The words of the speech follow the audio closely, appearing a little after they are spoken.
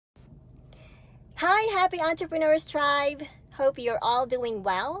Hi, happy entrepreneurs tribe. Hope you're all doing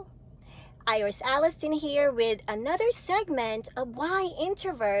well. Iris Alliston here with another segment of why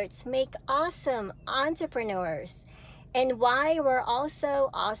introverts make awesome entrepreneurs and why we're also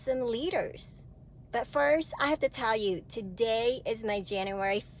awesome leaders. But first, I have to tell you, today is my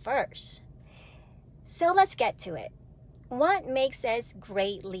January 1st. So let's get to it. What makes us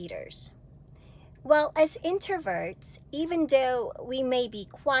great leaders? Well, as introverts, even though we may be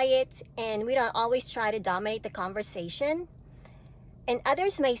quiet and we don't always try to dominate the conversation, and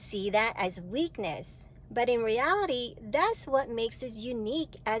others may see that as weakness, but in reality, that's what makes us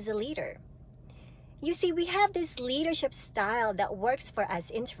unique as a leader. You see, we have this leadership style that works for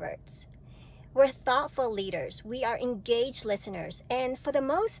us introverts. We're thoughtful leaders, we are engaged listeners, and for the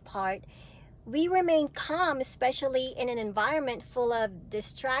most part, we remain calm, especially in an environment full of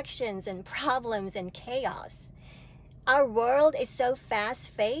distractions and problems and chaos. Our world is so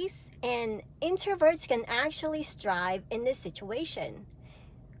fast-paced, and introverts can actually strive in this situation.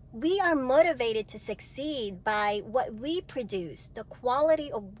 We are motivated to succeed by what we produce, the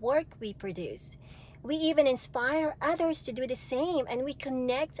quality of work we produce. We even inspire others to do the same, and we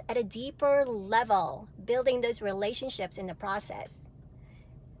connect at a deeper level, building those relationships in the process.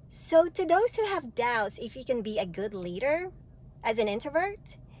 So to those who have doubts if you can be a good leader as an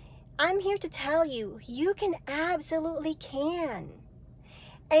introvert, I'm here to tell you, you can absolutely can.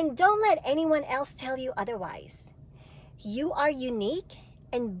 And don't let anyone else tell you otherwise. You are unique,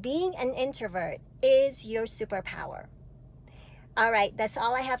 and being an introvert is your superpower. All right, that's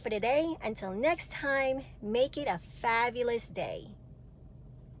all I have for today. Until next time, make it a fabulous day.